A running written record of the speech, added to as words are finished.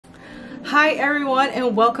Hi everyone,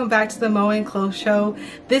 and welcome back to the Mo&CloShow.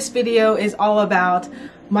 This video is all about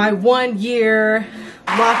my 1 year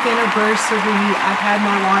lock anniversary. I've had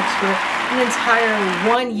my locks for an entire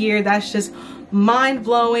 1 year. That's just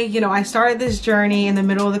mind-blowing. You know, I started this journey in the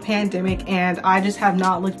middle of the pandemic and I just have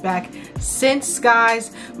not looked back since,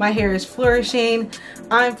 guys. My hair is flourishing.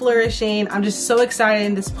 I'm flourishing. I'm just so excited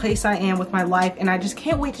in this place I am with my life, and I just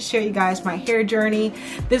can't wait to share you guys my hair journey.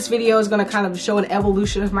 This video is going to kind of show an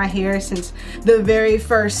evolution of my hair since the very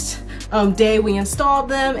first day we installed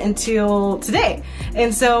them until today.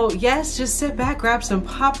 And so yes, just sit back, grab some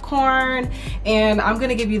popcorn, and I'm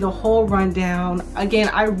gonna give you the whole rundown. Again,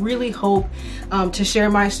 I really hope to share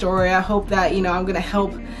my story. I hope that, you know, I'm gonna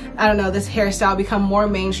help, I don't know, this hairstyle become more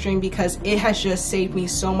mainstream, because it has just saved me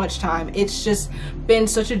so much time. It's just been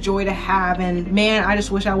such a joy to have, and man, I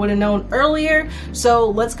just wish I would have known earlier. So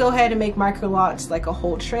let's go ahead and make Microlocs like a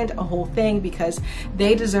whole trend, a whole thing, because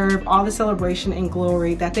they deserve all the celebration and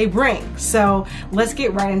glory that they bring. So let's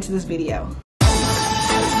get right into this video.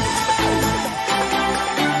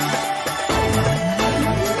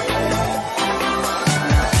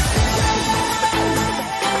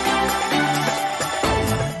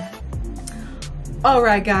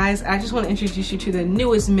 Alright guys, I just want to introduce you to the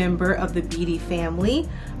newest member of the BD family,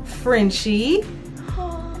 Frenchie.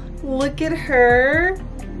 Look at her.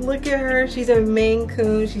 Look at her. She's a Maine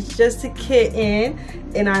Coon. She's just a kitten,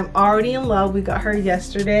 and I'm already in love. We got her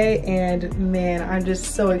yesterday, and man, I'm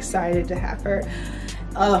just so excited to have her.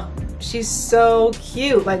 Oh, she's so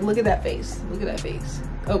cute. Like, look at that face. Look at that face.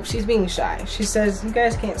 Oh, she's being shy. She says, you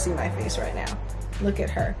guys can't see my face right now. Look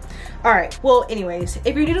at her. All right, well, anyways,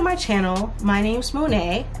 if you're new to my channel, my name's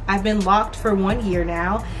Monet. I've been locked for 1 year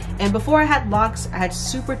now, and before I had locks, I had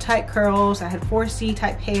super tight curls. I had 4C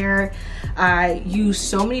type hair. I used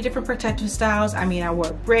so many different protective styles. I mean, I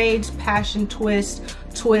wore braids, passion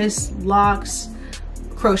twists, locks,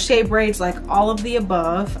 crochet braids, like all of the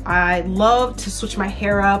above. I love to switch my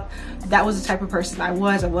hair up. That was the type of person I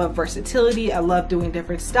was. I love versatility. I love doing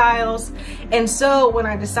different styles. And so when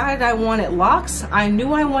I decided I wanted locks, I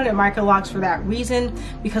knew I wanted Microlocs for that reason,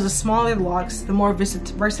 because the smaller the locks, the more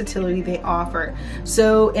versatility they offer.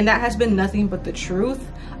 So, and that has been nothing but the truth.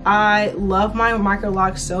 I love my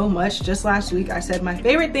Microlocs so much. Just last week I said my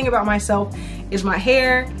favorite thing about myself is my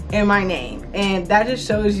hair and my name, and that just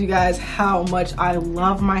shows you guys how much I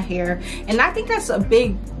love my hair. And I think that's a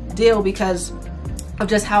big deal because of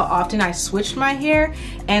just how often I switched my hair,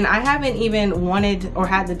 and I haven't even wanted or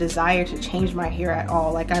had the desire to change my hair at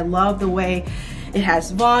all. Like, I love the way it has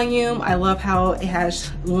volume. I love how it has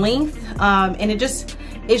length, and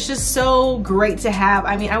it's just so great to have.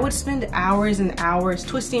 I mean, I would spend hours and hours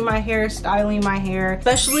twisting my hair, styling my hair,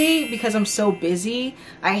 especially because I'm so busy.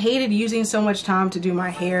 I hated using so much time to do my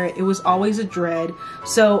hair. It was always a dread.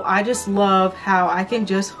 So I just love how I can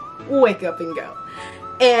just wake up and go.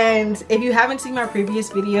 And if you haven't seen my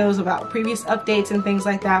previous videos about previous updates and things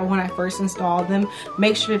like that when I first installed them,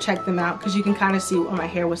 make sure to check them out, because you can kind of see what my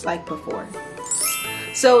hair was like before.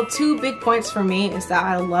 So 2 big points for me is that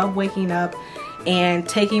I love waking up and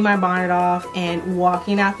taking my bonnet off and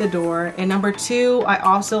walking out the door. And number 2, I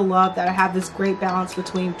also love that I have this great balance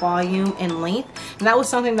between volume and length. And that was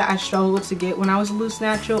something that I struggled to get when I was loose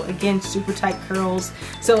natural. Again, super tight curls.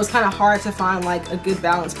 So it was kind of hard to find like a good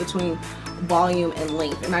balance between volume and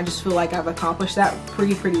length, and I just feel like I've accomplished that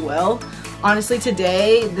pretty well. Honestly,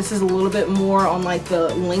 today this is a little bit more on like the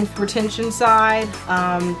length retention side,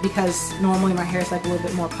 because normally my hair is like a little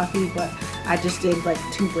bit more puffy, but I just did like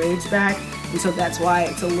 2 braids back, and so that's why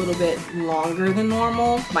it's a little bit longer than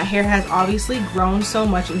normal. My hair has obviously grown so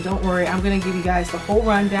much, and don't worry, I'm gonna give you guys the whole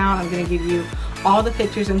rundown. I'm gonna give you all the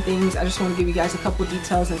pictures and things. I just want to give you guys a couple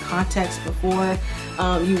details and context before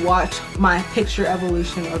you watch my picture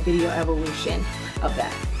evolution or video evolution of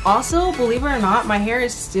that. Also, believe it or not, my hair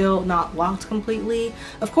is still not locked completely.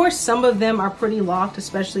 Of course, some of them are pretty locked,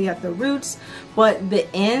 especially at the roots, but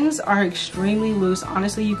the ends are extremely loose.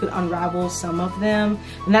 Honestly, you could unravel some of them,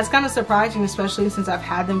 and that's kind of surprising, especially since I've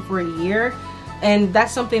had them for a year. And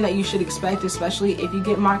that's something that you should expect, especially if you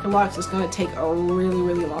get Microlocs. It's going to take a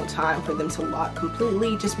really long time for them to lock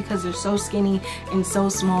completely, just because they're so skinny and so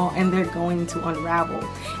small, and they're going to unravel.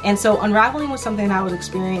 And so unraveling was something I was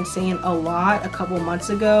experiencing a lot a couple months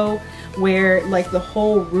ago, where like the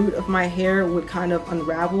whole root of my hair would kind of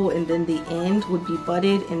unravel, and then the end would be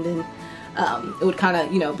budded, and then it would kind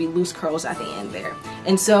of, you know, be loose curls at the end there.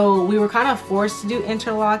 And so we were kind of forced to do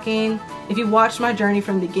interlocking. If you watched my journey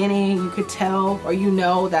from the beginning, you could tell, or you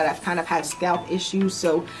know, that I've kind of had scalp issues.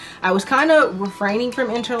 So I was kind of refraining from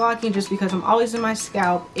interlocking just because I'm always in my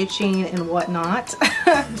scalp itching and whatnot,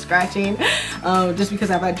 scratching, just because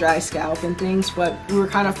I have a dry scalp and things. But we were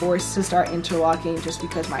kind of forced to start interlocking just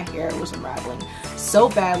because my hair was unraveling so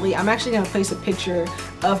badly. I'm actually going to place a picture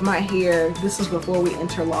of my hair. This was before we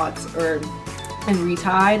interlocked and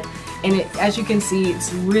retied. And as you can see,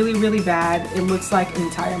 it's really, really bad. It looks like an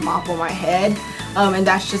entire mop on my head. And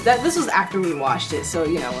that's just that. This was after we washed it. So,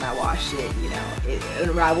 you know, when I washed it, you know, it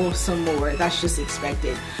unraveled some more. That's just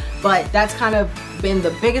expected. But that's kind of been the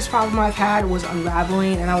biggest problem I've had, was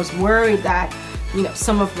unraveling. And I was worried that, you know,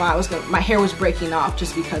 some of my hair was breaking off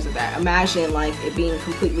just because of that. Imagine like it being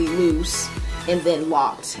completely loose and then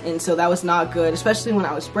locked. And so that was not good, especially when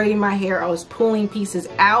I was braiding my hair. I was pulling pieces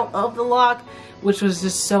out of the lock, which was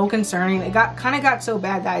just so concerning. It kind of got so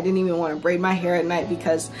bad that I didn't even want to braid my hair at night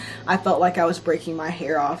because I felt like I was breaking my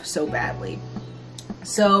hair off so badly.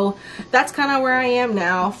 So that's kind of where I am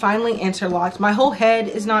now, finally interlocked. My whole head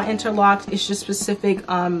is not interlocked. It's just specific,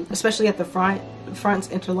 especially at the front. The front's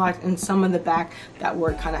interlocked, and some of the back that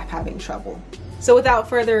we're kind of having trouble. So without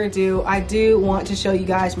further ado, I do want to show you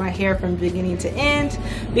guys my hair from beginning to end,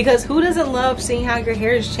 because who doesn't love seeing how your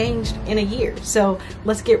hair has changed in a year? So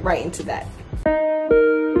let's get right into that.